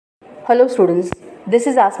Hello students, this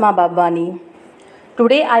is Asma Babwani.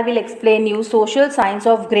 Today I will explain you Social Science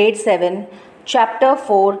of Grade 7, Chapter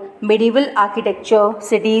 4, Medieval Architecture,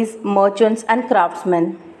 Cities, Merchants and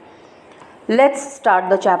Craftsmen. Let's start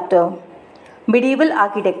the chapter. Medieval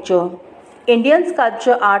Architecture. Indian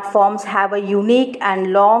sculpture art forms have a unique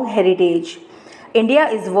and long heritage. India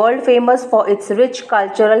is world famous for its rich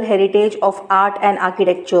cultural heritage of art and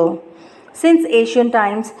architecture. Since ancient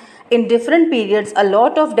times, in different periods, a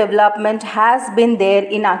lot of development has been there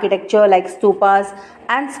in architecture like stupas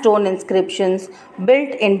and stone inscriptions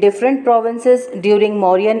built in different provinces during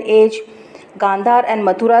Mauryan age, Gandhar and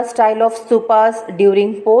Mathura style of stupas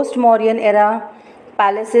during post-Mauryan era,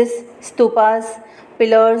 palaces, stupas,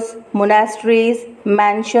 pillars, monasteries,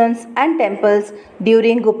 mansions and temples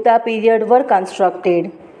during Gupta period were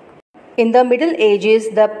constructed. In the Middle Ages,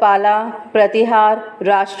 the Pala, Pratihar,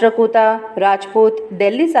 Rashtrakuta, Rajput,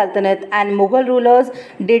 Delhi Sultanate and Mughal rulers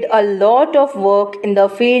did a lot of work in the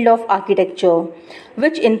field of architecture,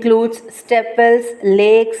 which includes stepwells,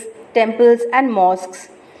 lakes, temples and mosques.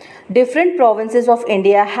 Different provinces of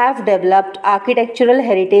India have developed architectural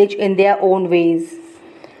heritage in their own ways.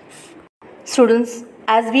 Students,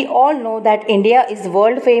 as we all know that India is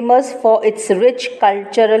world famous for its rich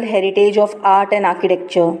cultural heritage of art and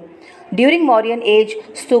architecture. During Mauryan age,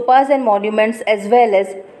 stupas and monuments as well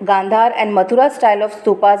as Gandhar and Mathura style of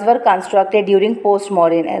stupas were constructed during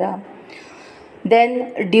post-Mauryan era.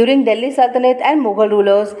 Then, during Delhi Sultanate and Mughal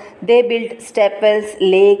rulers, they built stepwells,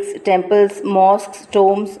 lakes, temples, mosques,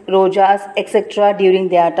 tombs, rojas, etc. during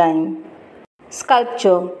their time.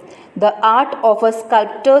 Sculpture. The art of a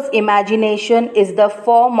sculptor's imagination is the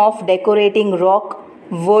form of decorating rock,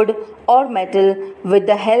 wood or metal with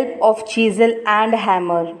the help of chisel and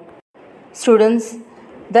hammer. Students,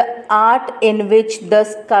 the art in which the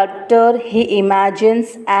sculptor he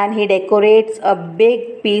imagines and he decorates a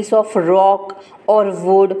big piece of rock or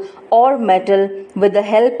wood or metal with the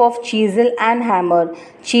help of chisel and hammer.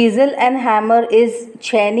 Chisel and hammer is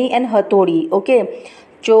cheni and hathodi. Okay.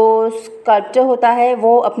 जो sculpture होता है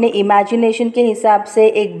वो अपने imagination के हिसाब से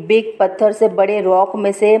एक big पत्थर से बड़े रॉक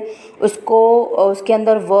में से उसको उसके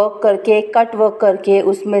अंदर वर्क करके कट वर्क करके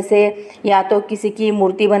उसमें से या तो किसी की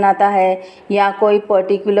मूर्ति बनाता है या कोई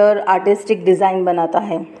पर्टिकुलर आर्टिस्टिक डिज़ाइन बनाता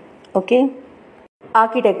है. ओके.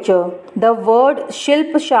 आर्किटेक्चर. द वर्ड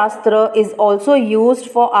शिल्प शास्त्र is also used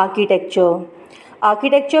for architecture.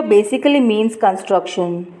 Architecture basically means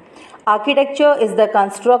construction. Architecture is the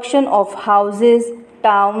construction of houses,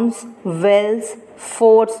 towns, wells,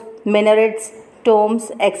 forts, minarets, tombs,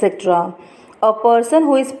 etc. A person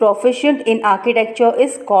who is proficient in architecture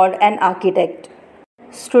is called an architect.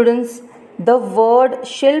 Students, the word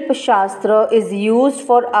Shilp Shastra is used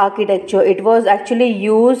for architecture. It was actually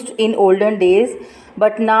used in olden days,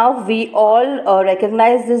 but now we all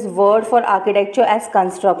recognize this word for architecture as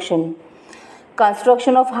construction.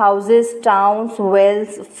 Construction of houses, towns,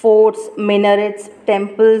 wells, forts, minarets,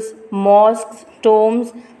 temples, mosques,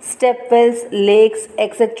 tombs, stepwells, lakes,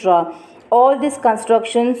 etc. All these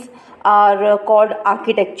constructions are called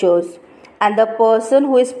architectures. And the person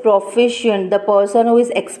who is proficient, the person who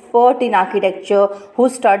is expert in architecture, who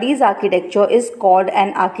studies architecture is called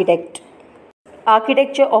an architect.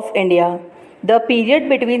 Architecture of India. The period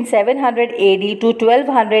between 700 AD to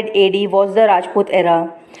 1200 AD was the Rajput era.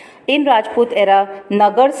 In Rajput era,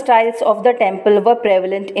 Nagar styles of the temple were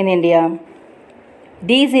prevalent in India.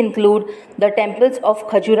 These include the temples of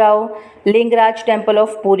Khajuraho, Lingaraj temple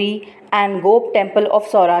of Puri and Gop temple of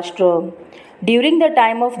Saurashtra. During the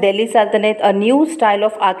time of Delhi Sultanate, a new style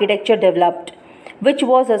of architecture developed, which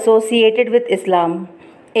was associated with Islam,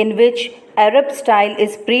 in which Arab style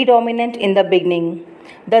is predominant in the beginning.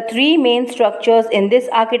 The three main structures in this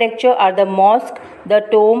architecture are the mosque, the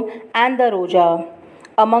tomb and the roja.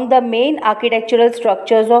 Among the main architectural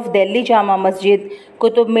structures of Delhi Jama Masjid,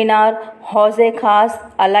 Qutub Minar, Hauz-e-Khas,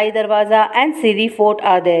 Alai Darwaza and Siri Fort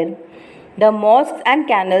are there. The mosques and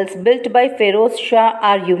canals built by Feroz Shah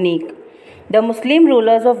are unique. The Muslim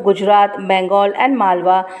rulers of Gujarat, Bengal and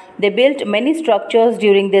Malwa, they built many structures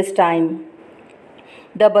during this time.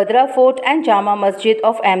 The Badra Fort and Jama Masjid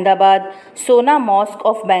of Ahmedabad, Sona Mosque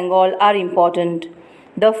of Bengal are important.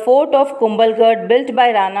 The fort of Kumbhalgarh built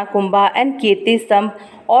by Rana Kumbha and Kirti Stambh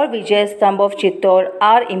or Vijay Stambh of Chittor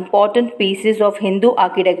are important pieces of Hindu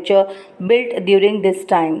architecture built during this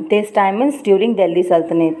time. This time means during Delhi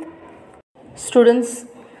Sultanate. Students,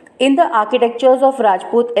 in the architectures of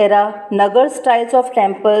Rajput era, Nagar styles of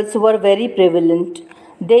temples were very prevalent.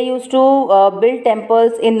 They used to build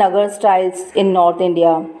temples in Nagar styles in North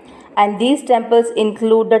India. And these temples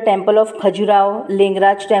include the temple of Khajuraho,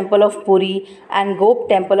 Lingaraj temple of Puri and Gop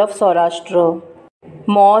temple of Saurashtra.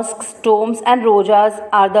 Mosques, tombs, and rojas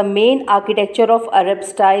are the main architecture of Arab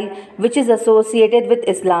style which is associated with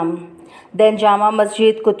Islam. Then Jama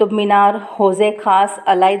Masjid, Qutub Minar, Hose Khas,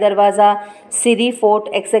 Alai Darwaza, Siri Fort,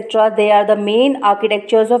 etc. They are the main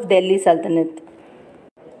architectures of Delhi Sultanate.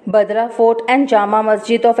 Badra Fort and Jama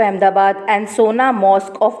Masjid of Ahmedabad and Sona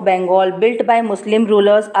Mosque of Bengal, built by Muslim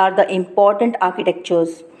rulers, are the important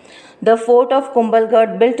architectures. The fort of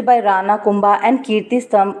Kumbhalgarh, built by Rana Kumbha, and Kirti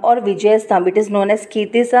Stambh or Vijay Stambh, it is known as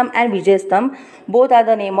Kirti Stambh and Vijay Stambh, both are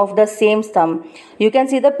the name of the same Stambh. You can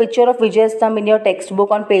see the picture of Vijay Stambh in your textbook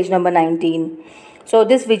on page number 19. So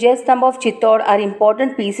this Vijay Stambh of Chittor are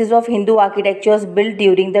important pieces of Hindu architectures built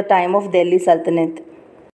during the time of Delhi Sultanate.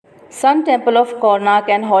 Sun Temple of Konark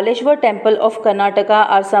and Holeshwar Temple of Karnataka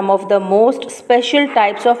are some of the most special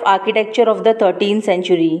types of architecture of the 13th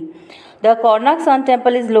century. The Konark Sun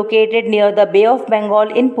Temple is located near the Bay of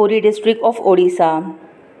Bengal in Puri district of Odisha.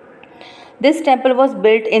 This temple was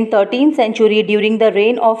built in 13th century during the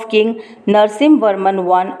reign of King Narasimhavarman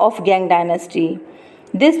I of Gang dynasty.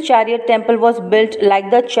 This chariot temple was built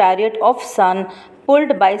like the chariot of sun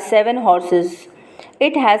pulled by 7 horses.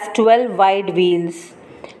 It has 12 wide wheels.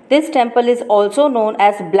 This temple is also known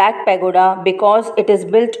as Black Pagoda because it is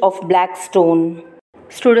built of black stone.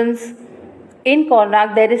 Students, in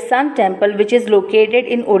Konark there is Sun Temple which is located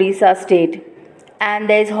in Odisha state, and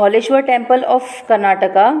there is Holeshwar Temple of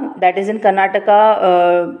Karnataka, that is in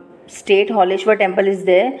Karnataka state. Holeshwar Temple is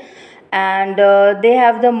there, and they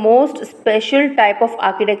have the most special type of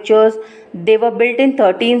architectures. They were built in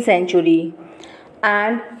 13th century.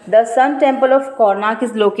 And the Sun Temple of Konark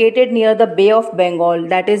is located near the Bay of Bengal,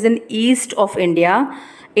 that is in east of India,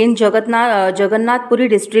 in Jagannath Puri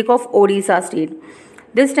district of Odisha state.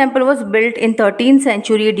 This temple was built in 13th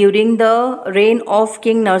century during the reign of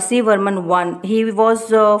King Narasimhavarman I. He was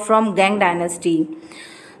from Gang dynasty.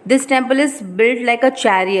 This temple is built like a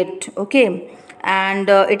chariot, okay, and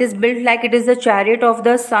it is built like it is the chariot of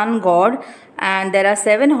the sun god, and there are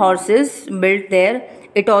 7 horses built there.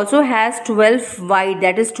 It also has 12 wide,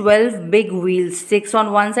 that is 12 big wheels, 6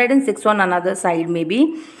 on one side and 6 on another side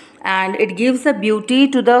maybe, and it gives a beauty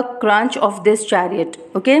to the crunch of this chariot,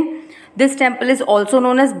 okay. This temple is also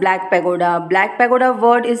known as Black Pagoda. Black Pagoda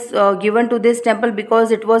word is given to this temple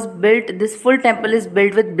because it was built, this full temple is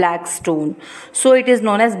built with black stone, so it is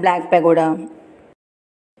known as Black Pagoda.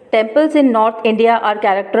 Temples in North India are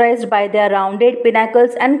characterized by their rounded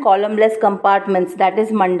pinnacles and columnless compartments, that is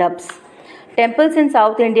mandaps. Temples in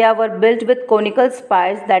South India were built with conical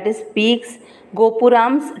spires, that is peaks.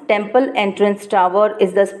 Gopurams, temple entrance tower,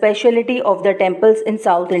 is the specialty of the temples in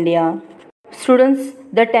South India. Students,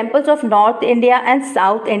 the temples of North India and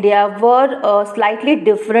South India were slightly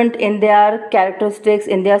different in their characteristics,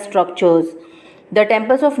 in their structures. The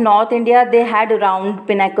temples of North India, they had round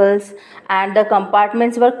pinnacles and the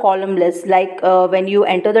compartments were columnless, like when you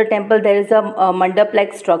enter the temple there is a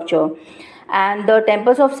mandap-like structure. And the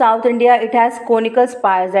temples of South India, it has conical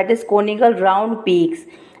spires, that is conical round peaks.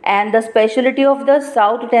 And the specialty of the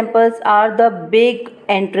South temples are the big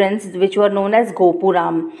entrance which were known as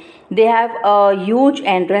Gopuram. They have a huge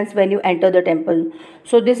entrance when you enter the temple.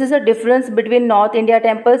 So this is a difference between North India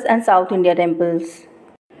temples and South India temples.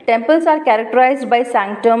 Temples are characterized by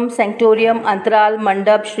sanctum, sanctorium, antaral,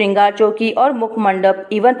 mandap, shringar choki or mukh mandap.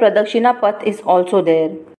 Even pradakshina path is also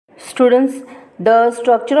there. Students, the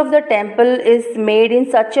structure of the temple is made in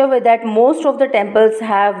such a way that most of the temples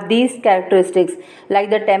have these characteristics. Like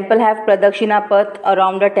the temple have pradakshina path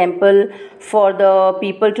around the temple for the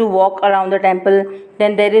people to walk around the temple.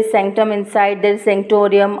 Then there is sanctum inside, there is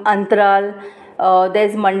sanctorium, antaral, there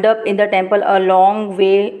is mandap in the temple, a long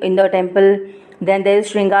way in the temple. Then there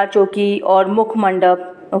is shringar choki or mukh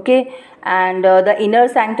mandap, okay, and the inner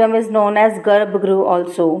sanctum is known as Garbhagriha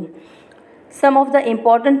also. Some of the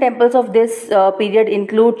important temples of this period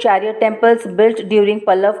include chariot temples built during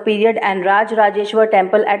Pallav period and Rajrajeshwar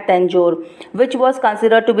temple at Tanjore, which was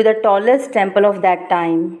considered to be the tallest temple of that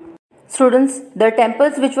time. Students, the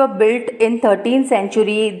temples which were built in 13th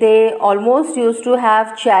century, they almost used to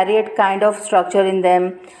have chariot kind of structure in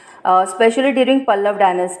them, especially during Pallav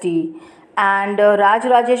dynasty. And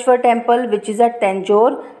Rajrajeshwar temple, which is at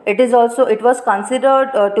Tanjore, it was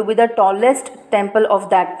considered to be the tallest temple of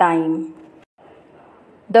that time.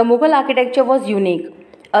 The Mughal architecture was unique.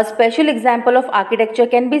 A special example of architecture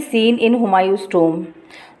can be seen in Humayun's tomb.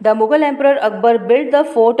 The Mughal Emperor Akbar built the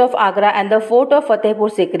fort of Agra and the fort of Fatehpur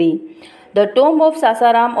Sikri. The tomb of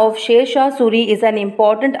Sasaram of Sher Shah Suri is an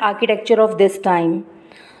important architecture of this time.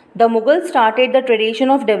 The Mughals started the tradition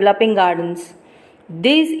of developing gardens.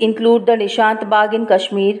 These include the Nishant Bagh in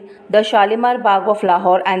Kashmir, the Shalimar Bagh of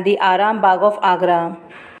Lahore and the Aram Bagh of Agra.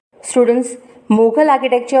 Students, Mughal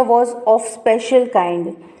architecture was of special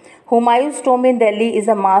kind. Humayun's tomb in Delhi is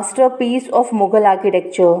a masterpiece of Mughal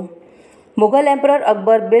architecture. Mughal Emperor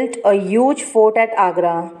Akbar built a huge fort at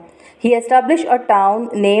Agra. He established a town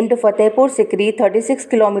named Fatehpur Sikri 36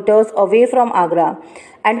 kilometers away from Agra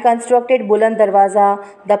and constructed Buland Darwaza,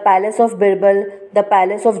 the palace of Birbal, the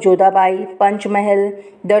palace of Jodhabai, Panch Mahal,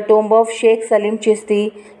 the tomb of Sheikh Salim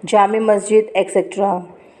Chishti, Jami Masjid, etc.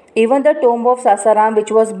 Even the tomb of Sasaram,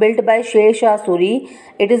 which was built by Sher Shah Suri,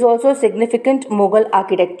 it is also significant Mughal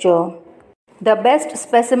architecture. The best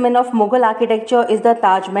specimen of Mughal architecture is the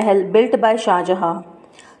Taj Mahal built by Shah Jahan.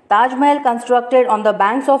 Taj Mahal, constructed on the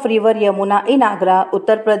banks of river Yamuna in Agra,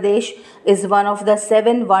 Uttar Pradesh, is one of the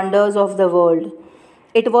 7 wonders of the world.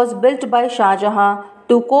 It was built by Shah Jahan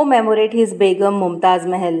to commemorate his Begum Mumtaz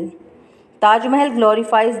Mahal. Taj Mahal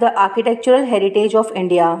glorifies the architectural heritage of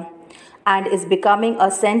India and is becoming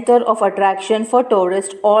a center of attraction for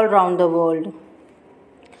tourists all around the world.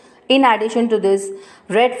 In addition to this,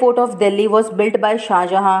 Red Fort of Delhi was built by Shah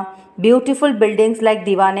Jahan. Beautiful buildings like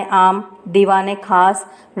Diwan-e-Aam, Diwan-e-Khas,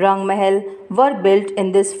 Rang Mahal were built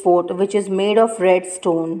in this fort, which is made of red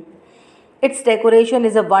stone. Its decoration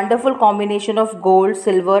is a wonderful combination of gold,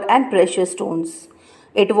 silver and precious stones.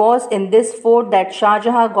 It was in this fort that Shah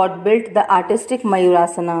Jahan got built the artistic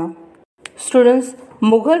Mayurasana. Students,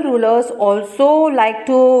 Mughal rulers also like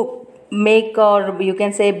to make, or you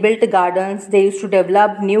can say, built gardens. They used to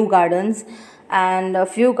develop new gardens, and a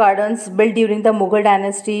few gardens built during the Mughal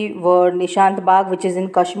dynasty were Nishant Bagh, which is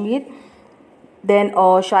in Kashmir, then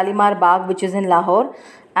Shalimar Bagh, which is in Lahore,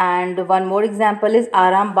 and one more example is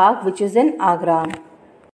Aram Bagh, which is in Agra.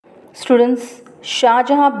 Students, Shah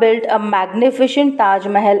Jahan built a magnificent Taj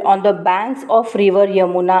Mahal on the banks of river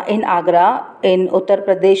Yamuna in Agra in Uttar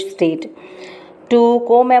Pradesh state to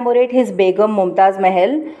commemorate his Begum Mumtaz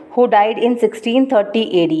Mahal, who died in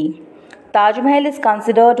 1630 AD. Taj Mahal is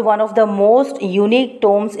considered one of the most unique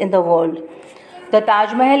tombs in the world. The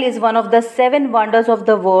Taj Mahal is one of the 7 wonders of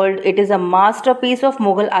the world. It is a masterpiece of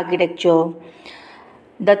Mughal architecture.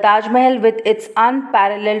 The Taj Mahal, with its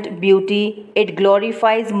unparalleled beauty, it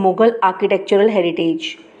glorifies Mughal architectural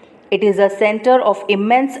heritage. It is a center of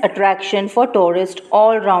immense attraction for tourists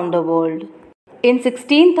all around the world. In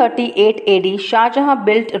 1638 AD, Shah Jahan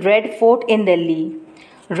built Red Fort in Delhi.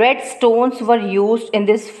 Red stones were used in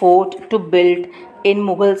this fort to build in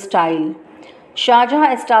Mughal style. Shah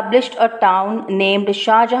Jahan established a town named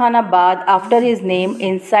Shahjahanabad after his name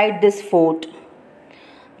inside this fort.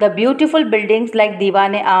 The beautiful buildings like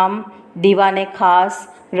Diwan-e-Aam, Diwan-e-Khas,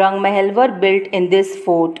 Rang Mahal were built in this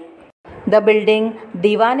fort. The building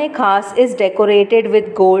Diwan-e-Khas is decorated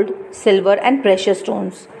with gold, silver and precious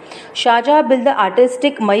stones. Shah Jahan built the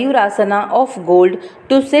artistic Mayurasana of gold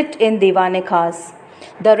to sit in Diwan-e-Khas.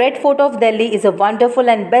 The Red Fort of Delhi is a wonderful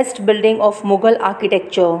and best building of Mughal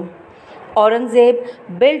architecture.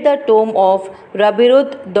 Aurangzeb built the tomb of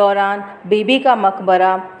Rabirud Dauran Bibi Ka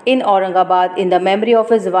Maqbara in Aurangabad in the memory of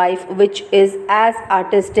his wife, which is as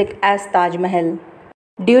artistic as Taj Mahal.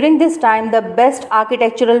 During this time, the best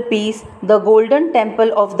architectural piece, the Golden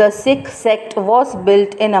Temple of the Sikh sect, was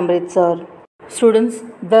built in Amritsar. Students,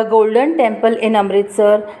 the Golden Temple in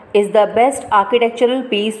Amritsar is the best architectural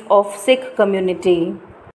piece of Sikh community.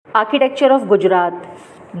 Architecture of Gujarat.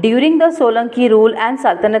 During the Solanki rule and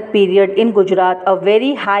Sultanate period in Gujarat, a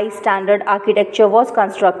very high standard architecture was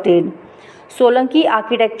constructed. Solanki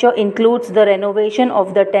architecture includes the renovation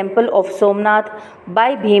of the temple of Somnath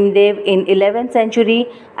by Bhimdev in 11th century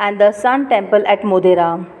and the Sun temple at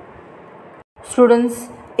Modhera. Students,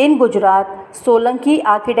 in Gujarat, Solanki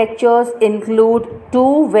architectures include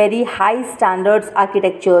 2 very high standards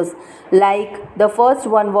architectures. Like the first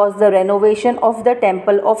one was the renovation of the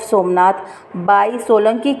temple of Somnath by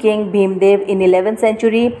Solanki king Bhimdev in 11th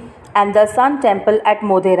century and the Sun temple at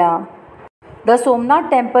Modhera. The Somnath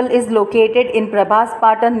temple is located in Prabhas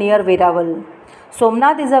Patan near Veraval.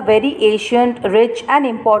 Somnath is a very ancient, rich and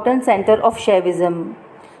important center of Shaivism.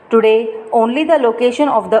 Today, only the location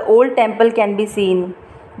of the old temple can be seen.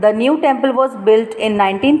 The new temple was built in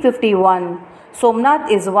 1951. Somnath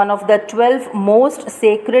is one of the 12 most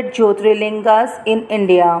sacred Jyotirlingas in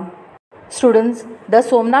India. Students, the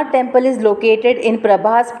Somnath temple is located in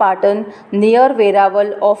Prabhas Patan near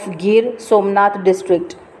Veraval of Gir Somnath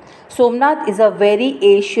district. Somnath is a very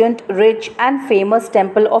ancient, rich and famous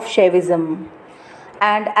temple of Shaivism.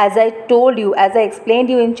 And as I explained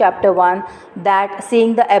you in chapter 1, that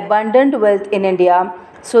seeing the abundant wealth in India,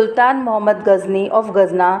 Sultan Muhammad Ghazni of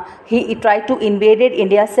Ghazna, he tried to invade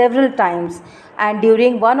India several times, and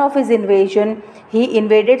during one of his invasion, he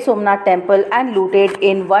invaded Somnath temple and looted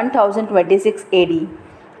in 1026 AD.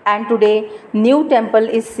 and today new temple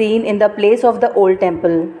is seen in the place of the old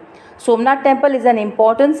temple. Somnath temple is an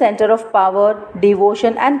important center of power,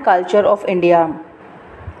 devotion and culture of India.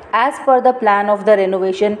 As per the plan of the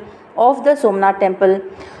renovation of the Somnath temple,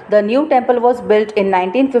 the new temple was built in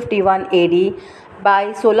 1951 AD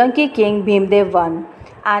by Solanki King Bhimdev I,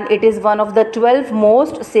 and it is one of the 12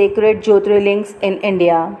 most sacred Jyotirlings in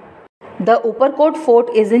India. The Uparkot fort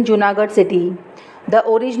is in Junagadh city. The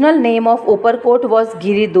original name of Uparkot was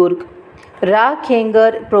Giridurg. Ra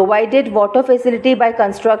Khengar provided water facility by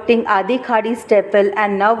constructing Adi Khadi step well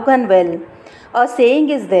and Navgan well. A saying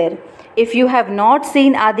is there, if you have not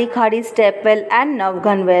seen Adi Khadi step well and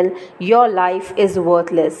Navgan well, your life is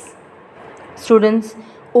worthless. Students,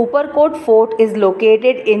 Uparkot fort is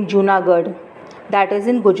located in Junagadh, that is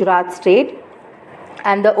in Gujarat state,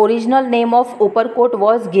 and the original name of Uparkot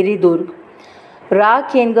was Giridurg. Ra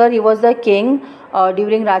Khengar, he was the king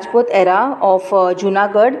during Rajput era of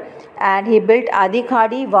Junagadh, and he built Adi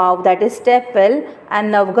Khadi Vav, that is step well,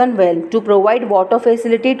 and Navgan well to provide water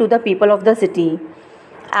facility to the people of the city.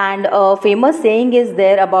 And a famous saying is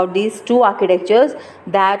there about these two architectures,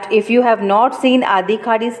 that if you have not seen Adi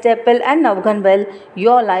Khadi step well and Navgan well,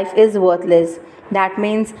 your life is worthless. That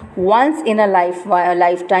means once in a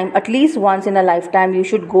lifetime, at least once in a lifetime, you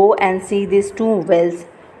should go and see these two wells.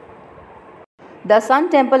 The Sun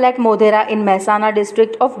Temple at Modhera in Mehsana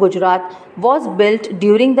district of Gujarat was built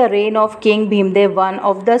during the reign of King Bhimdev I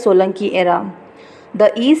of the Solanki era.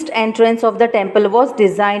 The east entrance of the temple was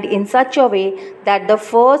designed in such a way that the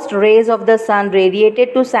first rays of the sun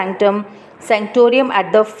radiated to sanctorium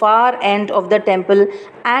at the far end of the temple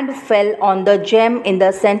and fell on the gem in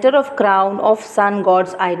the center of crown of sun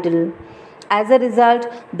god's idol. As a result,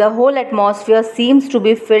 the whole atmosphere seems to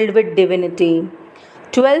be filled with divinity.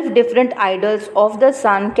 12 different idols of the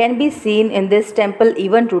sun can be seen in this temple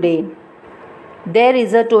even today. There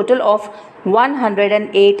is a total of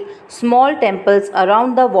 108 small temples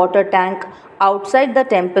around the water tank outside the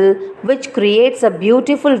temple, which creates a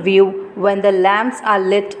beautiful view when the lamps are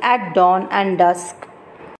lit at dawn and dusk.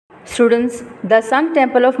 Students, the Sun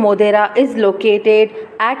Temple of Modhera is located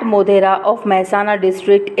at Modhera of Mehsana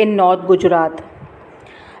district in North Gujarat.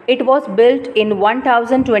 It was built in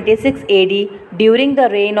 1026 AD during the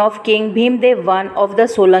reign of King Bhimdev I of the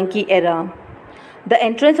Solanki era. The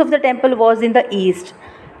entrance of the temple was in the east.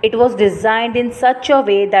 It was designed in such a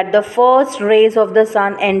way that the first rays of the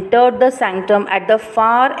sun entered the sanctum at the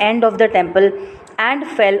far end of the temple and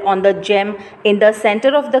fell on the gem in the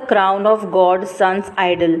center of the crown of God's sun's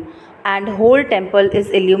idol, and whole temple is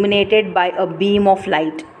illuminated by a beam of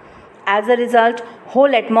light. As a result,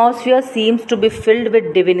 whole atmosphere seems to be filled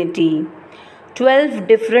with divinity. 12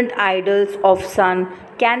 different idols of sun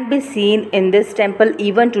can be seen in this temple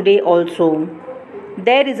even today also.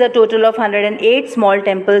 There is a total of 108 small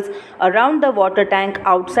temples around the water tank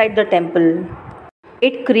outside the temple.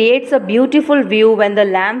 It creates a beautiful view when the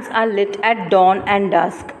lamps are lit at dawn and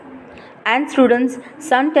dusk. And students,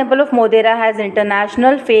 Sun Temple of Modhera has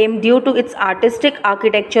international fame due to its artistic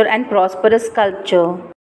architecture and prosperous sculpture.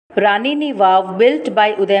 Rani Ni Vav, built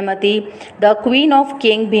by Udaymati, the queen of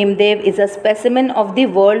King Bhimdev, is a specimen of the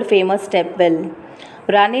world-famous step well.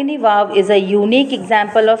 Rani Ni Vav is a unique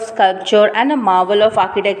example of sculpture and a marvel of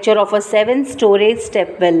architecture of a 7-story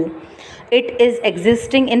step well. It is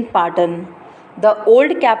existing in Patan, the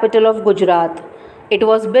old capital of Gujarat. It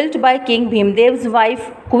was built by King Bhimdev's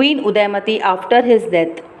wife, Queen Udaymati, after his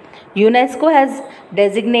death. UNESCO has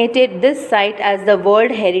designated this site as the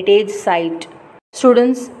World Heritage Site.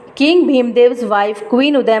 Students, King Bhimdev's wife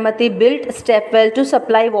Queen Udaymati built step well to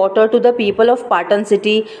supply water to the people of Patan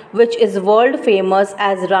city, which is world famous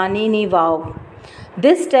as Rani Ni Vav.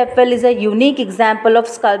 This step well is a unique example of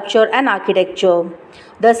sculpture and architecture.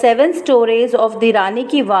 The 7 stories of the Rani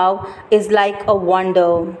Ki Vav is like a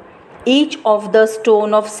wonder. Each of the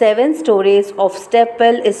stone of 7 stories of step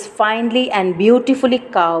well is finely and beautifully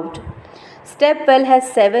carved. Step well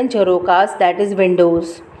has 7 charokas, that is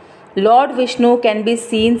windows. Lord Vishnu can be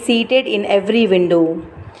seen seated in every window.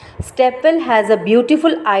 Stepwell has a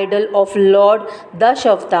beautiful idol of Lord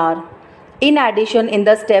Dashavatar. In addition, in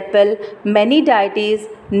the stepwell, many deities,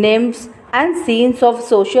 nymphs, and scenes of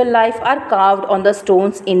social life are carved on the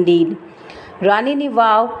stones indeed. Rani Ni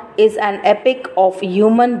Vav is an epic of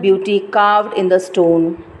human beauty carved in the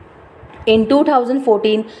stone. In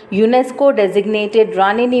 2014, UNESCO designated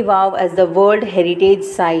Rani Ni Vav as the World Heritage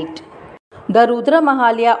Site. The Rudra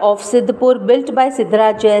Mahalya of Siddhpur, built by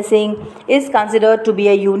Siddharaj Jai Singh, is considered to be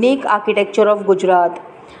a unique architecture of Gujarat.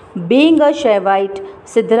 Being a Shaivite,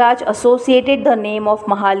 Siddharaj associated the name of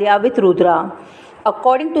Mahalya with Rudra.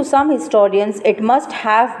 According to some historians, it must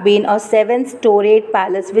have been a seven-storied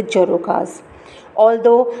palace with jharokhas.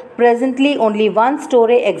 Although presently only one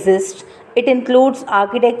story exists, it includes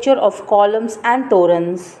architecture of columns and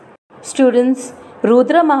torans. Students,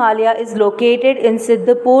 Rudra Mahalya is located in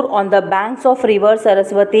Siddhpur on the banks of river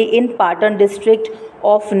Saraswati in Patan district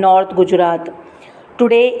of North Gujarat.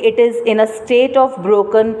 Today it is in a state of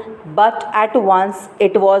broken, but at once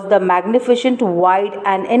it was the magnificent, wide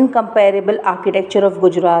and incomparable architecture of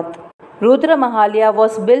Gujarat. Rudra Mahalya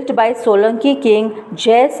was built by Solanki king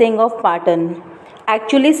Jai Singh of Patan.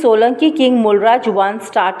 Actually, Solanki king Mulraj once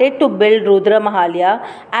started to build Rudra Mahalya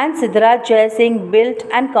and Siddharaj Jai Singh built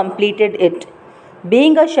and completed it.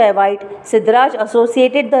 Being a Shaivite, Siddharaj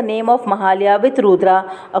associated the name of Mahalya with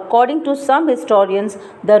Rudra. According to some historians,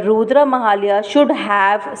 the Rudra Mahalya should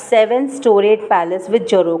have seven-storied palace with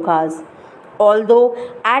jharokhas. Although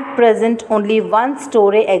at present only one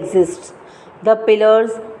story exists. The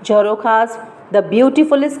pillars, jharokhas, the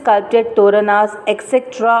beautifully sculpted toranas,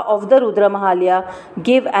 etc. of the Rudra Mahalya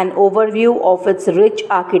give an overview of its rich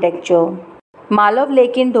architecture. Malav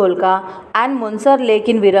Lake in Dholka and Munsar Lake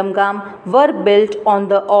in Viramgam were built on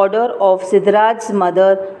the order of Siddharaj's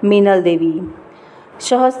mother Meenal Devi.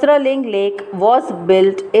 Sahasraling Lake was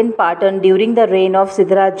built in Patan during the reign of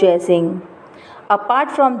Siddharaj Jai Singh. Apart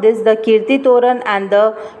from this, the Kirti Toran and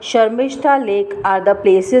the Sharmishta Lake are the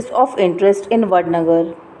places of interest in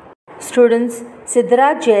Vadnagar. Students,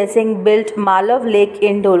 Siddharaj Jai Singh built Malav Lake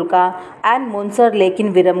in Dholka and Munsar Lake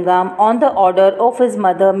in Viramgam on the order of his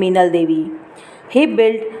mother Meenal Devi. He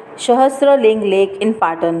built Sahasraling Lake in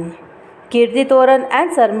Patan. Kirti Toran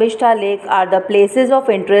and Sharmishta Lake are the places of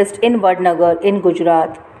interest in Vadnagar in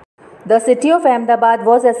Gujarat. The city of Ahmedabad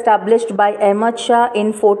was established by Ahmad Shah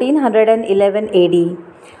in 1411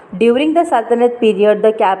 AD. During the Sultanate period,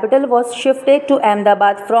 the capital was shifted to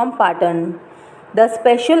Ahmedabad from Patan. The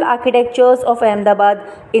special architectures of Ahmedabad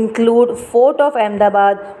include Fort of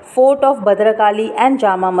Ahmedabad, Fort of Bhadrakali and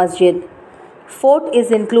Jama Masjid. Fort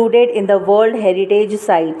is included in the World Heritage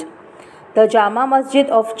Site. The Jama Masjid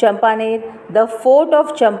of Champaner, the Fort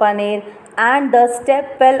of Champaner and the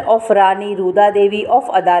stepwell of Rani Ruda Devi of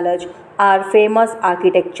Adalaj are famous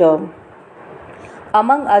architecture.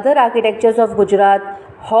 Among other architectures of Gujarat,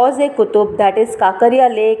 Hauz-e-Qutub, that is Kakaria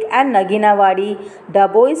Lake and Naginawadi,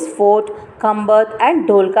 Dabois Fort, Khambat and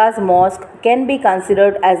Dholka's Mosque can be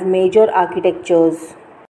considered as major architectures.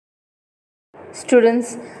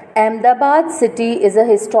 Students, Ahmedabad city is a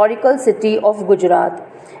historical city of Gujarat.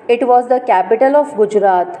 It was the capital of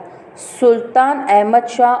Gujarat. Sultan Ahmad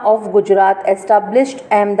Shah of Gujarat established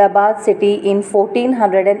Ahmedabad city in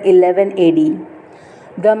 1411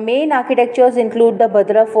 AD. The main architectures include the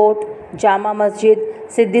Bhadra Fort, Jama Masjid,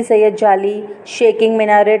 Siddhi Sayyid Jali, Shaking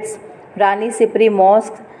Minarets, Rani Sipri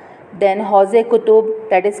Mosque, then Hauz-e-Qutub,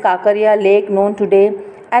 that is Kakaria Lake known today,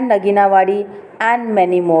 and Naginawadi, and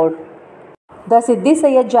many more. The Siddhi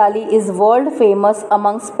Sayyid Jali is world famous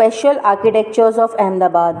among special architectures of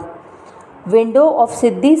Ahmedabad. Window of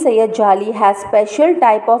Siddhi Sayyid Jali has special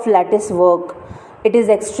type of lattice work. It is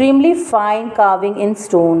extremely fine carving in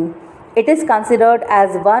stone. It is considered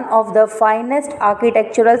as one of the finest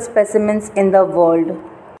architectural specimens in the world.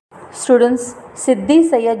 Students, Siddhi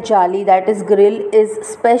Sayyid Jali, that is grill, is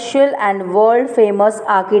special and world famous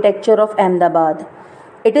architecture of Ahmedabad.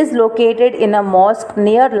 It is located in a mosque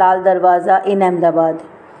near Lal Darwaza in Ahmedabad.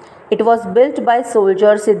 It was built by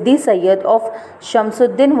soldier Siddhi Sayyid of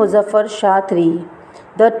Shamsuddin Muzaffar Shah III.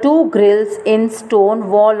 The two grills in stone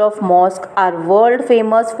wall of mosque are world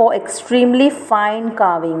famous for extremely fine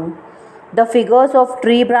carving. The figures of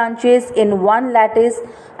tree branches in one lattice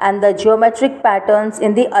and the geometric patterns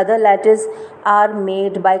in the other lattice are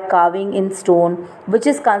made by carving in stone, which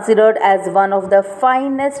is considered as one of the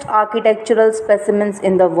finest architectural specimens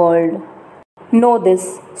in the world. Know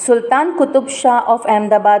this, Sultan Qutub Shah of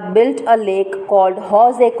Ahmedabad built a lake called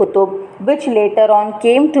Hauz-e-Qutub, which later on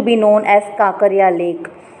came to be known as Kakaria Lake.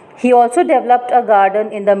 He also developed a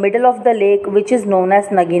garden in the middle of the lake, which is known as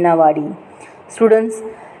Naginawadi. Students,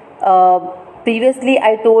 previously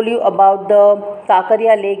I told you about the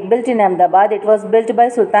Kakaria Lake built in Ahmedabad. It was built by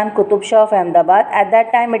Sultan Qutub Shah of Ahmedabad. At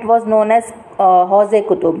that time it was known as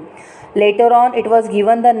Hauz-e-Qutub. Later on it was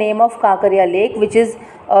given the name of Kakaria Lake, which is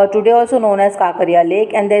today also known as Kakaria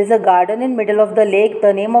Lake, and there is a garden in middle of the lake.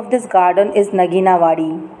 The name of this garden is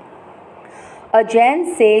Naginawadi. A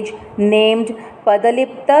Jain sage named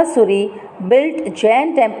Padalipta Suri built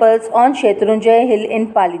Jain temples on Shatrunjay hill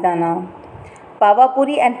in Palitana.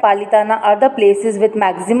 Pavapuri and Palitana are the places with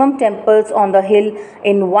maximum temples on the hill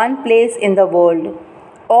in one place in the world.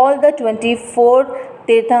 All the 24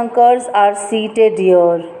 Tirthankars are seated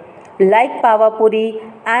here. Like Pavapuri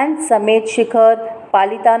and Samet Shikhar,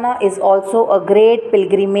 Palitana is also a great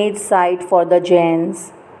pilgrimage site for the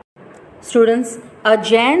Jains. Students, a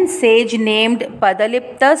Jain sage named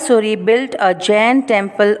Padalipta Suri built a Jain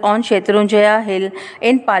temple on Shatrunjaya hill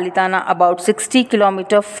in Palitana, about 60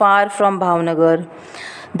 km far from Bhavnagar.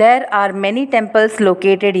 There are many temples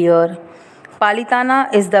located here.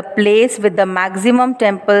 Palitana is the place with the maximum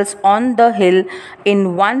temples on the hill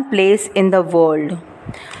in one place in the world.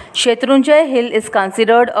 Shatrunjaya hill is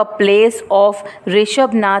considered a place of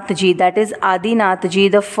Rishabhnathji, that is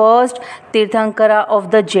Adinathji, the first Tirthankara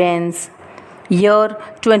of the Jains. Here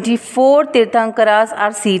 24 Tirthankaras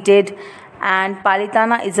are seated, and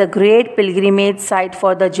Palitana is a great pilgrimage site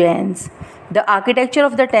for the Jains. The architecture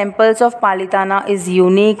of the temples of Palitana is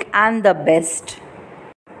unique and the best.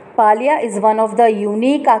 Palia is one of the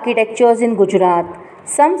unique architectures in Gujarat.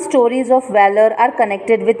 Some stories of valor are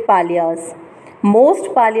connected with Palias. Most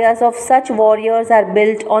Palias of such warriors are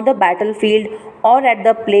built on the battlefield or at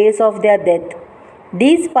the place of their death.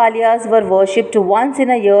 These Palias were worshipped once in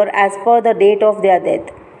a year as per the date of their death.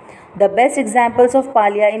 The best examples of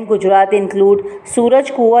Palia in Gujarat include Suraj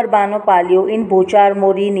Kuwar Bano Palio in Bhuchar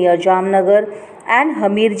Mori near Jamnagar and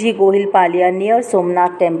Hamirji Gohil Palia near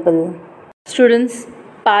Somnath Temple. Students,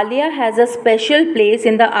 Palia has a special place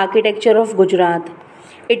in the architecture of Gujarat.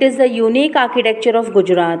 It is the unique architecture of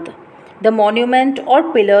Gujarat. The monument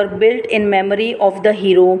or pillar built in memory of the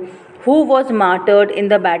hero who was martyred in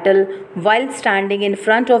the battle while standing in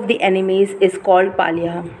front of the enemies is called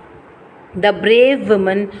Palia. The brave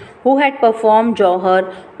women who had performed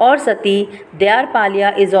Johar or Sati, their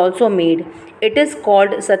Palia is also made. It is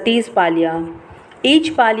called Sati's Palia.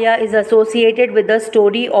 Each Palia is associated with the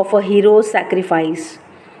story of a hero's sacrifice.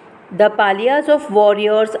 The Palias of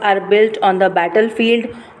warriors are built on the battlefield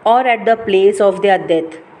or at the place of their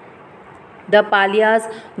death. The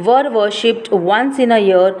Palias were worshipped once in a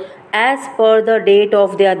year as per the date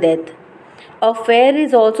of their death. A fair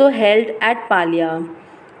is also held at Palia.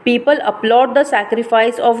 People applaud the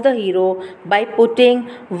sacrifice of the hero by putting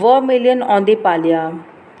vermilion on the Palia.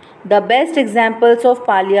 The best examples of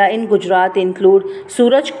Palia in Gujarat include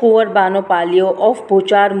Suraj Kuwar Bano Palio of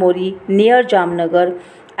Bhuchar Mori near Jamnagar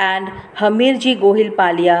and Hamirji Gohil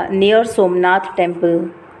Palia near Somnath Temple.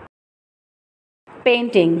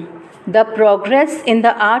 Painting. The progress in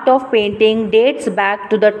the art of painting dates back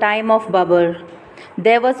to the time of Babur.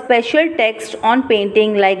 There was special text on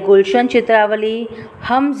painting like Gulshan Chitravali,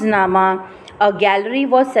 Hamznama. A gallery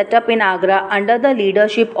was set up in Agra under the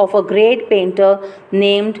leadership of a great painter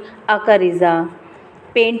named Akariza.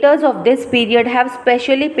 Painters of this period have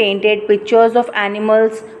specially painted pictures of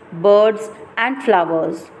animals, birds, and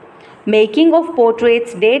flowers. Making of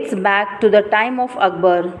portraits dates back to the time of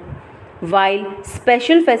Akbar, while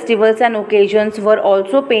special festivals and occasions were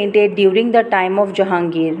also painted during the time of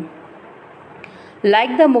Jahangir.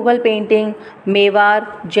 Like the Mughal painting,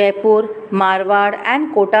 Mewar, Jaipur, Marwar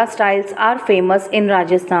and Kota styles are famous in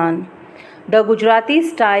Rajasthan. The Gujarati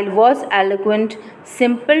style was eloquent,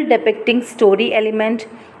 simple, depicting story element.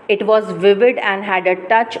 It was vivid and had a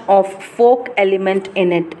touch of folk element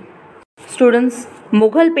in it. Students,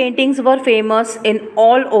 Mughal paintings were famous in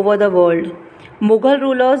all over the world. Mughal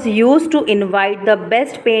rulers used to invite the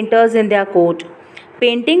best painters in their court.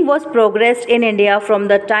 Painting was progressed in India from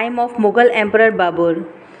the time of Mughal Emperor Babur.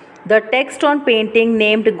 The text on painting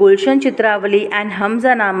named Gulshan Chitravali and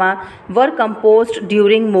Hamzanama were composed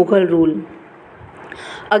during Mughal rule.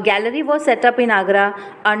 A gallery was set up in Agra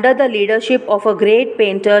under the leadership of a great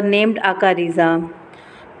painter named Akariza.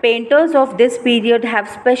 Painters of this period have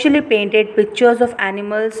specially painted pictures of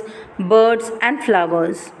animals, birds and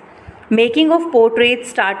flowers. Making of portraits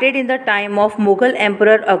started in the time of Mughal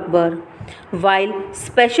Emperor Akbar, while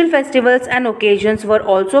special festivals and occasions were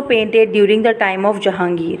also painted during the time of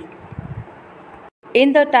Jahangir.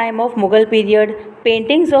 In the time of Mughal period,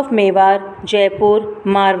 paintings of Mewar, Jaipur,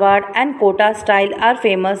 Marwar and Kota style are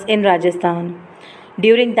famous in Rajasthan.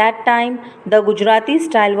 During that time, the Gujarati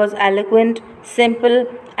style was eloquent, simple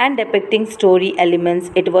and depicting story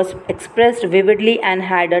elements. It was expressed vividly and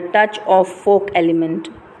had a touch of folk element.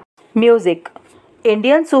 Music.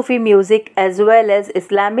 Indian Sufi music as well as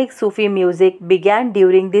Islamic Sufi music began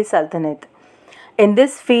during the Sultanate. In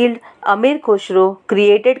this field, Amir Khusro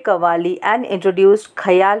created Qawwali and introduced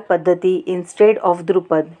Khayal Paddhati instead of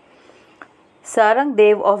Drupad. Sarang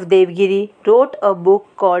Dev of Devgiri wrote a book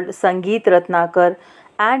called Sangeet Ratnakar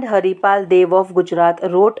and Haripal Dev of Gujarat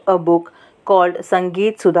wrote a book called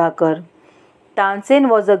Sangeet Sudhakar. Tansen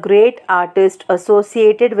was a great artist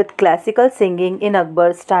associated with classical singing in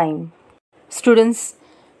Akbar's time. Students,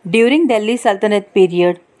 during Delhi Sultanate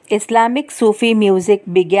period, Islamic Sufi music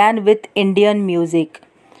began with Indian music.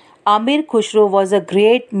 Amir Khusro was a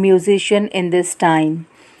great musician in this time.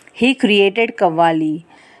 He created Qawwali.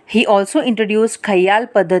 He also introduced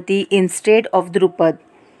Khayal Paddhati instead of Drupad.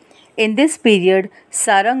 In this period,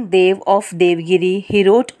 Sarang Dev of Devgiri, he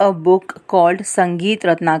wrote a book called Sangeet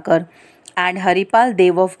Ratnakar, and Haripal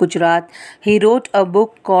Dev of Gujarat, he wrote a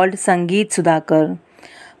book called Sangeet Sudhakar.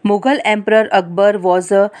 Mughal Emperor Akbar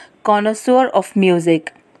was a connoisseur of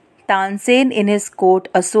music. Tansen in his court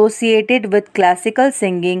associated with classical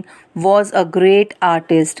singing was a great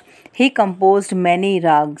artist. He composed many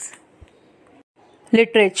rags.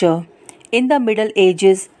 Literature. In the Middle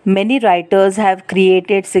Ages, many writers have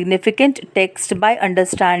created significant text by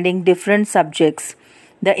understanding different subjects.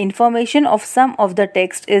 The information of some of the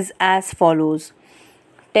text is as follows.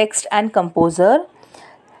 Text and composer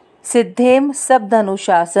Siddhem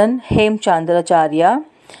Sabdhanushasan Hemchandracharya,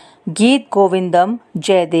 Geet Govindam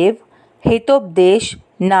Jaydev, Hitopdesh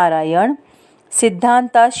Narayan,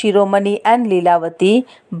 Siddhanta Shiromani and Leelavati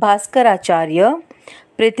Bhaskaracharya,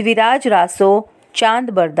 Prithviraj Raso Chand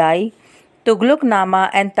Bardai,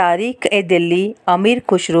 Tughlaq-Nama and Tariq-e-Dilli Amir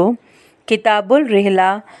Khusro, Kitabul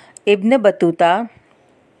Rihla Ibn Battuta,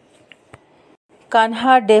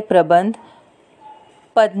 Kanha de Prabandh,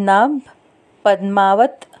 Padnab,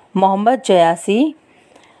 Padmavat Muhammad Jayasi.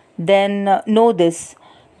 Then know this.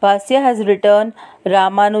 Bhasya has written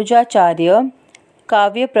Ramanujacharya,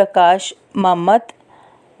 Kavya Prakash Mammat,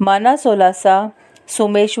 Mana Solasa,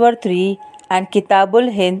 Someshwar III and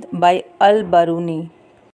Kitabul Hind by Al-Baruni.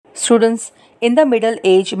 Students, in the Middle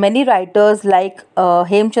Age, many writers like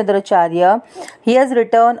Hemchandracharya, he has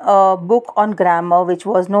written a book on grammar which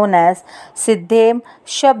was known as Siddhem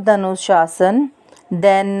Shabdanushasan.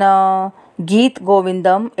 Then Geet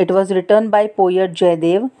Govindam, it was written by poet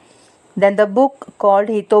Jaydev. Then the book called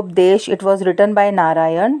Hitopdesh, it was written by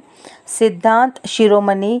Narayan. Siddhant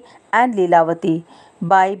Shiromani and Leelavati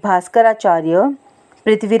by Bhaskaracharya.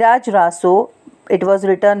 Prithviraj Raso, it was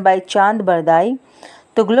written by Chand Bardai.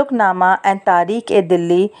 Tughlaq-Nama and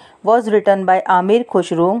Tariq-e-Dilli was written by Amir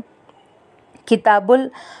Khusro.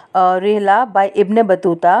 Kitabul Rihla by Ibn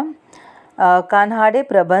Battuta. Kanhade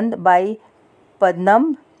Prabandh by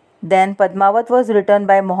Padnam. Then Padmavat was written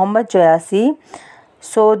by Muhammad Jayasi.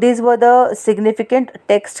 So these were the significant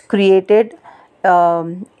texts created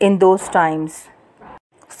in those times.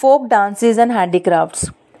 Folk dances and handicrafts.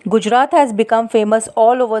 Gujarat has become famous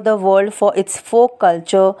all over the world for its folk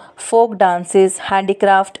culture, folk dances,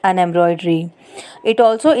 handicraft and embroidery. It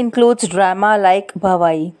also includes drama like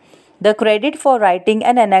Bhavai. The credit for writing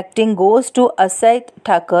and enacting goes to Asait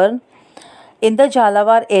Thakur. In the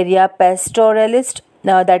Jhalawar area, pastoralists,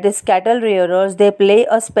 that is cattle rearers, they play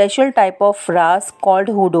a special type of ras called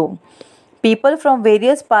Hudo. People from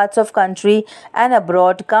various parts of country and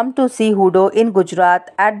abroad come to see Hudo in Gujarat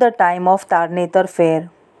at the time of Tarnetar fair.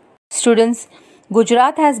 Students,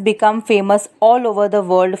 Gujarat has become famous all over the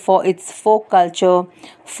world for its folk culture,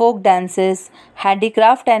 folk dances,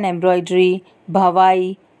 handicraft and embroidery,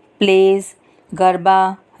 bhavai, plays,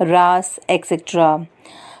 garba, ras, etc.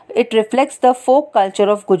 It reflects the folk culture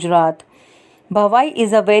of Gujarat. Bhavai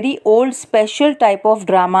is a very old special type of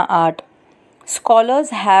drama art.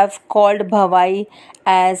 Scholars have called Bhavai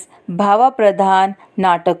as Bhava Pradhan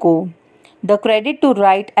Natako. The credit to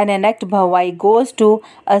write and enact Bhavai goes to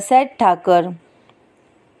Asad Thakur.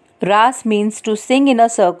 Ras means to sing in a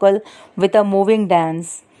circle with a moving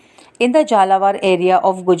dance. In the Jhalawar area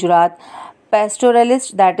of Gujarat,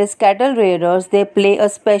 pastoralists, that is cattle rearers, they play a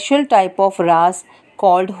special type of ras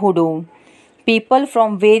called Hudo. People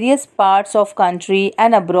from various parts of country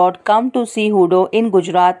and abroad come to see Hudo in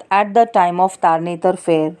Gujarat at the time of Tarnetar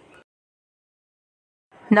fair.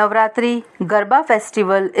 Navratri Garba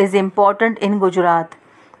festival is important in Gujarat.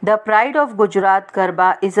 The pride of Gujarat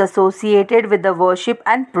Garba is associated with the worship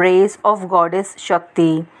and praise of goddess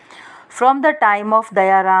Shakti. From the time of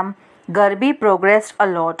Dayaram, Garbi progressed a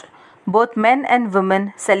lot. Both men and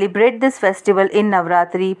women celebrate this festival in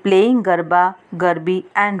Navratri playing Garba, Garbi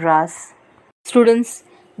and Ras. Students,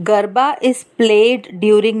 Garba is played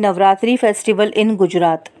during Navratri festival in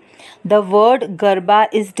Gujarat. The word Garba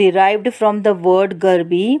is derived from the word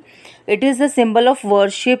Garbi. It is a symbol of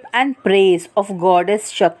worship and praise of goddess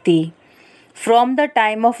Shakti. From the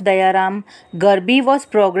time of Dayaram, Garbi was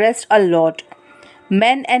progressed a lot.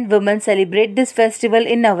 Men and women celebrate this festival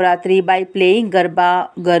in Navratri by playing Garba,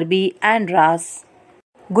 Garbi and Ras.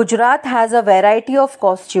 Gujarat has a variety of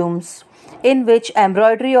costumes in which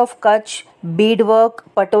embroidery of Kutch, beadwork,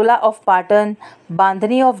 patola of Patan,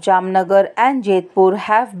 bandhani of Jamnagar and Jodhpur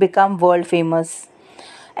have become world famous.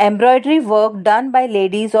 Embroidery work done by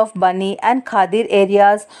ladies of Bani and Khadir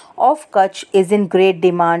areas of Kutch is in great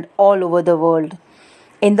demand all over the world.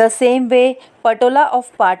 In the same way, Patola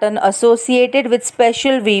of Patan associated with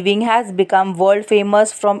special weaving has become world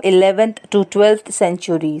famous from 11th to 12th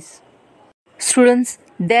centuries. Students,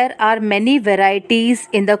 there are many varieties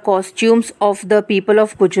in the costumes of the people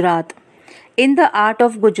of Gujarat. In the art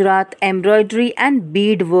of Gujarat, embroidery and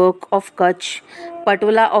bead work of Kutch,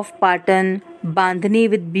 Patola of Patan, Bandhani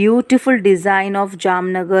with beautiful design of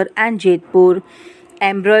Jamnagar and Jodhpur,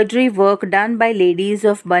 embroidery work done by ladies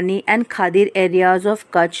of Bani and Khadir areas of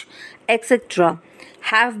Kutch, etc.,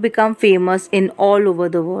 have become famous in all over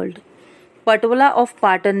the world. Patola of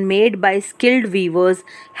Patan made by skilled weavers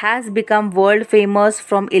has become world famous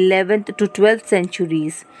from 11th to 12th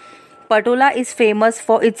centuries. Patola is famous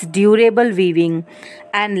for its durable weaving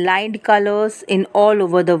and lined colors in all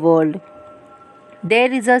over the world.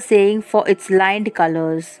 There is a saying for its lined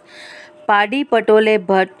colors. Padi patole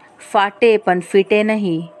bhat fate pan fite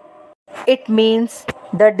nahi. It means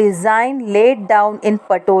the design laid down in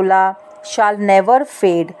patola shall never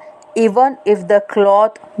fade, even if the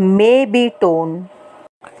cloth may be torn.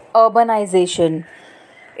 Urbanization.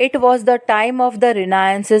 It was the time of the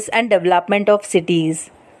Renaissance and development of cities.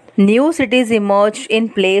 New cities emerged in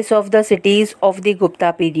place of the cities of the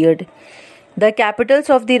Gupta period. The capitals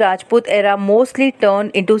of the Rajput era mostly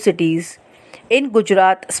turned into cities. In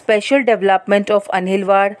Gujarat, special development of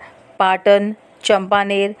Anhilwad, Patan,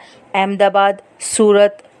 Champaner, Ahmedabad,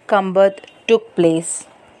 Surat, Kambat took place.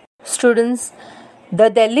 Students, the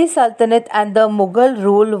Delhi Sultanate and the Mughal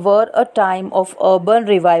rule were a time of urban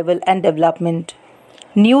revival and development.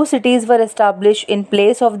 New cities were established in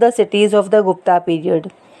place of the cities of the Gupta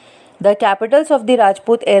period. The capitals of the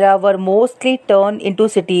Rajput era were mostly turned into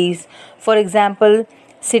cities. For example,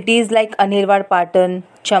 cities like Anhilwad Patan,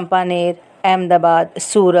 Champaner, Ahmedabad,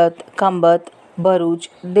 Surat, Kambat, Bharuch,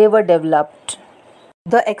 they were developed.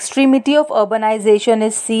 The extremity of urbanization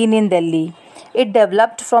is seen in Delhi. It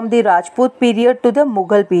developed from the Rajput period to the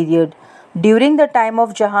Mughal period. During the time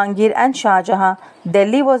of Jahangir and Shah Jahan,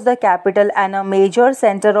 Delhi was the capital and a major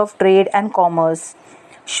center of trade and commerce.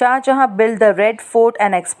 Shah Jahan built the Red Fort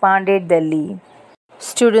and expanded Delhi.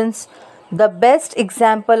 Students, the best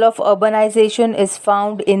example of urbanization is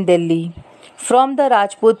found in Delhi. From the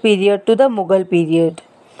Rajput period to the Mughal period,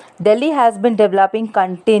 Delhi has been developing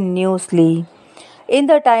continuously. In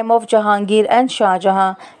the time of Jahangir and Shah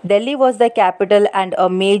Jahan, Delhi was the capital and a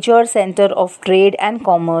major center of trade and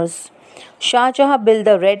commerce. Shah Jahan built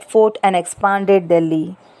the Red Fort and expanded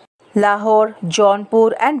Delhi. Lahore,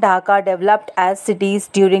 Jaunpur and Dhaka developed as cities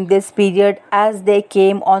during this period as they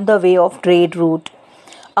came on the way of trade route.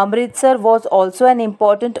 Amritsar was also an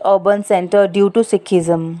important urban center due to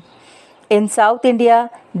Sikhism. In South India,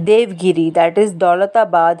 Devgiri, that is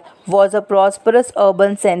Daulatabad, was a prosperous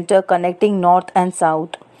urban center connecting north and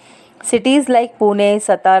south. Cities like Pune,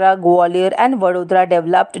 Satara, Gwalior and Vadodara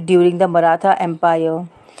developed during the Maratha Empire.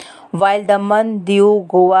 While Daman, Diu,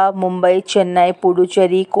 Goa, Mumbai, Chennai,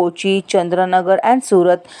 Puducherry, Kochi, Chandranagar and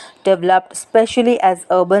Surat developed specially as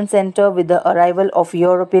urban center with the arrival of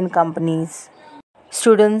European companies.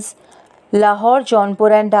 Students, Lahore,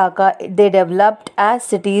 Jaunpur and Dhaka, they developed as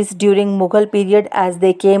cities during Mughal period as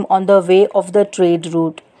they came on the way of the trade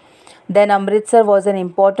route. Then Amritsar was an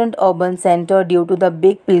important urban center due to the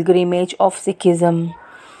big pilgrimage of Sikhism.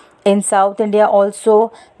 In South India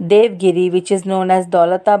also, Devgiri, which is known as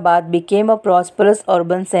Daulatabad, became a prosperous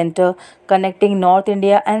urban center connecting North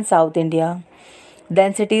India and South India.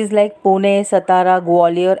 Then cities like Pune, Satara,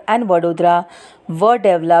 Gwalior and Vadodara were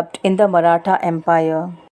developed in the Maratha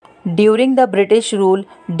Empire. During the British rule,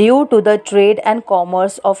 due to the trade and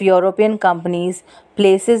commerce of European companies,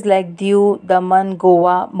 places like Diu, Daman,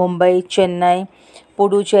 Goa, Mumbai, Chennai,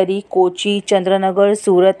 Puducherry, Kochi, Chandranagar,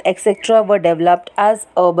 Surat, etc. were developed as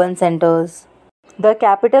urban centers. The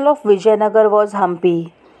capital of Vijayanagar was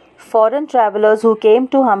Hampi. Foreign travelers who came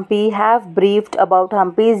to Hampi have briefed about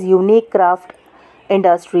Hampi's unique craft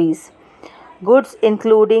industries. Goods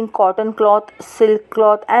including cotton cloth, silk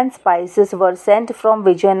cloth and spices were sent from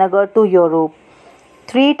Vijayanagar to Europe.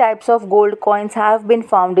 3 types of gold coins have been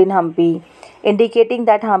found in Hampi, indicating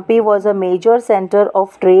that Hampi was a major center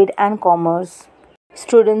of trade and commerce.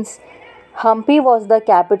 Students, Hampi was the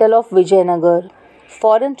capital of Vijayanagar.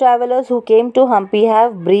 Foreign travelers who came to Hampi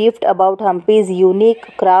have briefed about Hampi's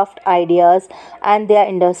unique craft ideas and their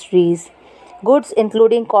industries. Goods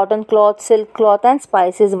including cotton cloth, silk cloth and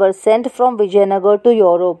spices were sent from Vijayanagar to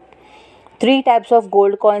Europe. 3 types of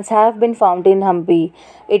gold coins have been found in Hampi.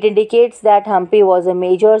 It indicates that Hampi was a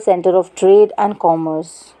major center of trade and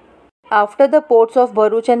commerce. After the ports of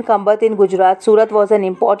Bharuch and Kambat in Gujarat, Surat was an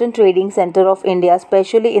important trading center of India,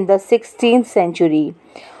 especially in the 16th century.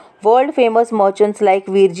 World famous merchants like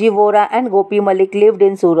Virji Vora and Gopi Malik lived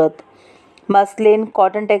in Surat. Muslin,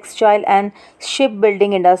 cotton textile, and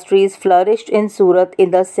shipbuilding industries flourished in Surat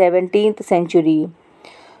in the 17th century.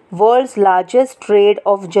 World's largest trade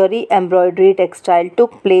of Jari embroidery textile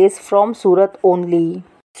took place from Surat only.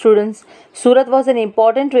 Students, Surat was an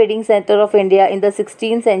important trading center of India in the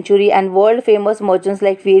 16th century, and world famous merchants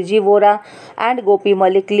like Virji Vora and Gopi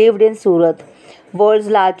Malik lived in Surat. World's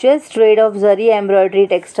largest trade of Zari embroidery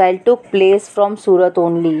textile took place from Surat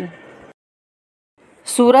only.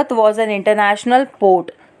 Surat was an international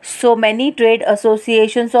port, so many trade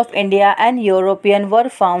associations of India and European were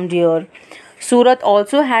found here. Surat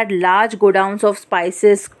also had large godowns of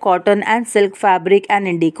spices, cotton and silk fabric and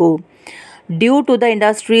indigo. Due to the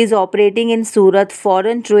industries operating in Surat,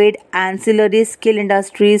 foreign trade, ancillary skill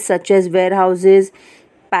industries such as warehouses,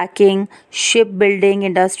 packing, shipbuilding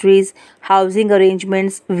industries, housing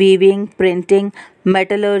arrangements, weaving, printing,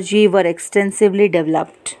 metallurgy were extensively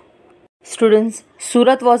developed. Students,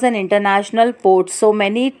 Surat was an international port, so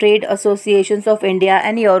many trade associations of India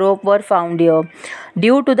and Europe were found here.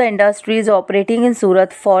 Due to the industries operating in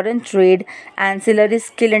Surat, foreign trade, ancillary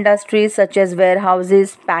skill industries such as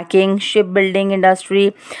warehouses, packing, shipbuilding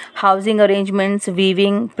industry, housing arrangements,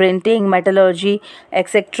 weaving, printing, metallurgy,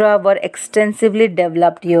 etc. were extensively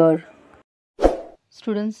developed here.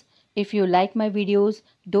 Students, if you like my videos,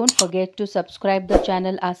 don't forget to subscribe the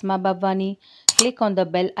channel Asma Babwani. Click on the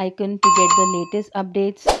bell icon to get the latest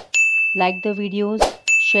updates. Like the videos,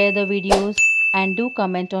 share the videos, and do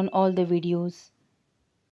comment on all the videos.